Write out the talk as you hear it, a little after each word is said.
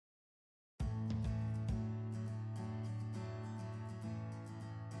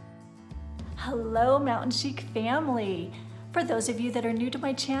Hello Mountain Chic family. For those of you that are new to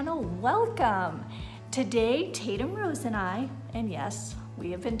my channel, welcome. Today, Tatum Rose and I, and yes,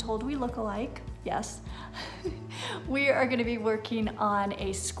 we have been told we look alike, yes, we are gonna be working on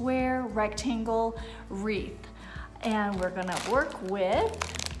a square rectangle wreath. And we're gonna work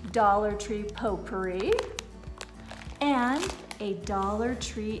with Dollar Tree potpourri and a Dollar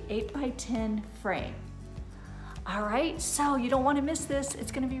Tree 8x10 frame. All right, so you don't want to miss this.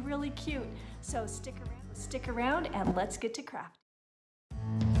 It's going to be really cute. So stick around and let's get to craft.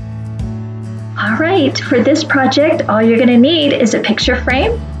 All right, for this project, all you're going to need is a picture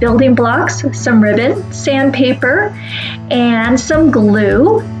frame, building blocks, some ribbon, sandpaper, and some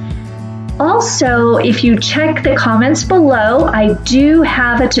glue. Also, if you check the comments below, I do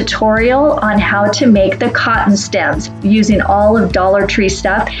have a tutorial on how to make the cotton stems using all of Dollar Tree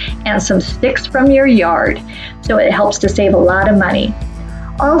stuff and some sticks from your yard. So it helps to save a lot of money.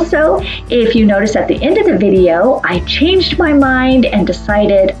 Also, if you notice at the end of the video, I changed my mind and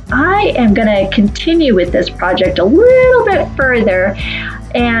decided I am gonna continue with this project a little bit further.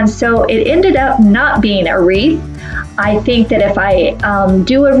 And so it ended up not being a wreath. I think that if I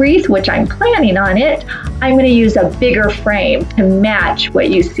do a wreath, which I'm planning on it, I'm going to use a bigger frame to match what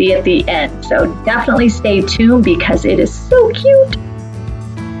you see at the end. So definitely stay tuned because it is so cute.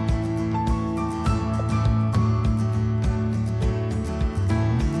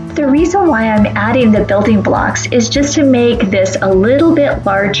 The reason why I'm adding the building blocks is just to make this a little bit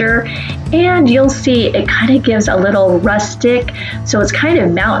larger, and you'll see it kind of gives a little rustic, so it's kind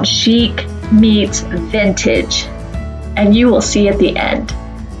of mountain chic meets vintage. And you will see at the end.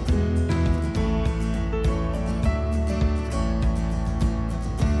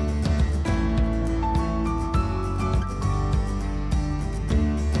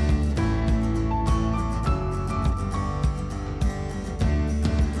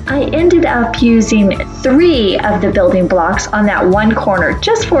 I ended up using 3 of the building blocks on that one corner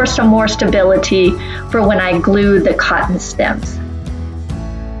just for some more stability for when I glue the cotton stems.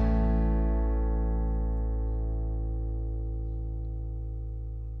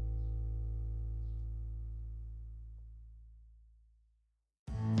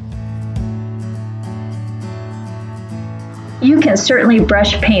 You can certainly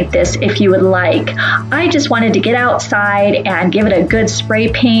brush paint this if you would like. I just wanted to get outside and give it a good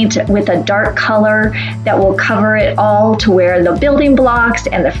spray paint with a dark color that will cover it all to where the building blocks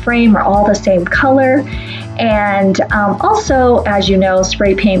and the frame are all the same color. And also, as you know,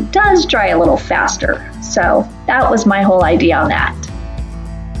 spray paint does dry a little faster. So that was my whole idea on that.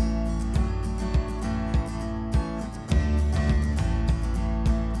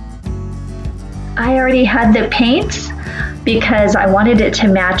 I already had the paints because I wanted it to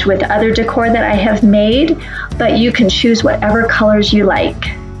match with other decor that I have made, but you can choose whatever colors you like.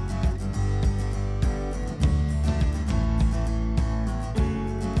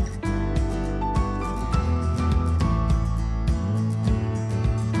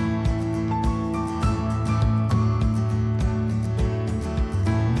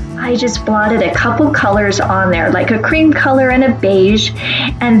 I just blotted a couple colors on there, like a cream color and a beige,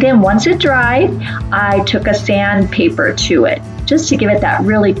 and then once it dried, I took a sandpaper to it, just to give it that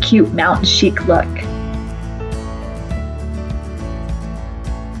really cute mountain chic look.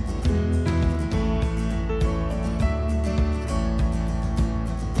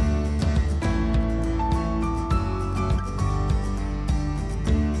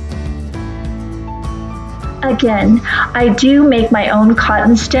 Again, I do make my own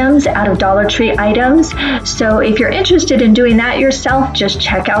cotton stems out of Dollar Tree items, so if you're interested in doing that yourself, just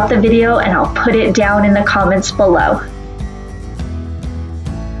check out the video and I'll put it down in the comments below.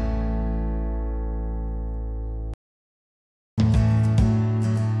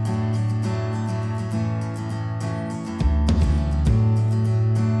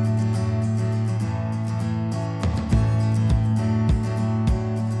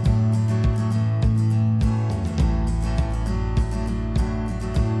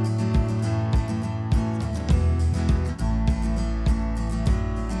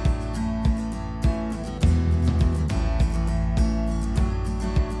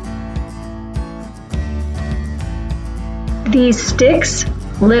 These sticks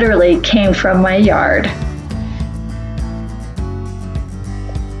literally came from my yard.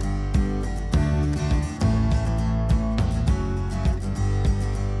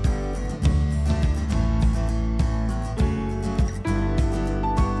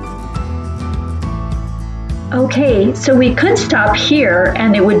 Okay, so we could stop here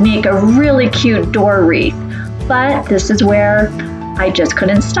and it would make a really cute door wreath, but this is where I just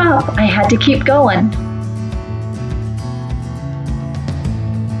couldn't stop. I had to keep going.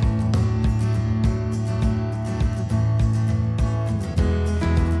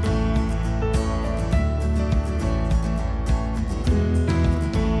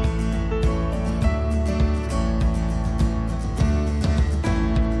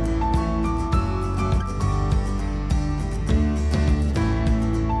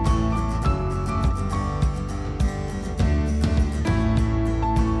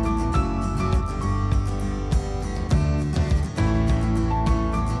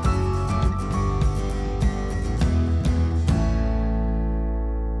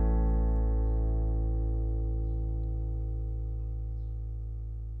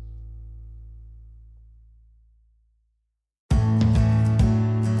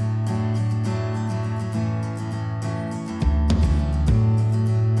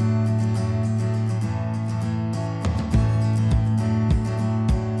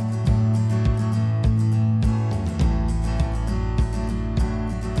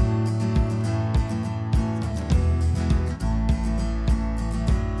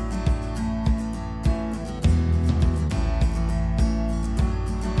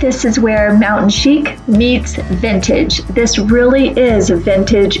 This is where mountain chic meets vintage. This really is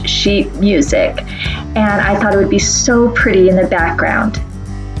vintage sheet music, and I thought it would be so pretty in the background.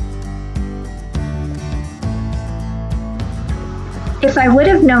 If I would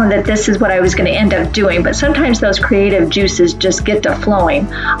have known that this is what I was going to end up doing, but sometimes those creative juices just get to flowing,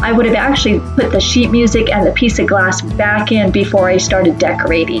 I would have actually put the sheet music and the piece of glass back in before I started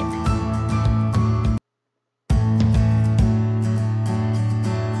decorating.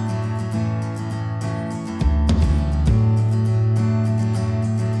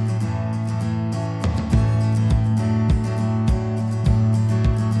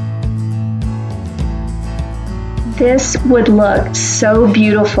 This would look so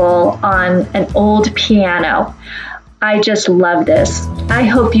beautiful on an old piano. I just love this. I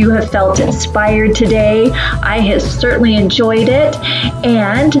hope you have felt inspired today. I have certainly enjoyed it,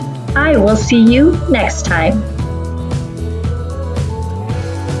 and I will see you next time.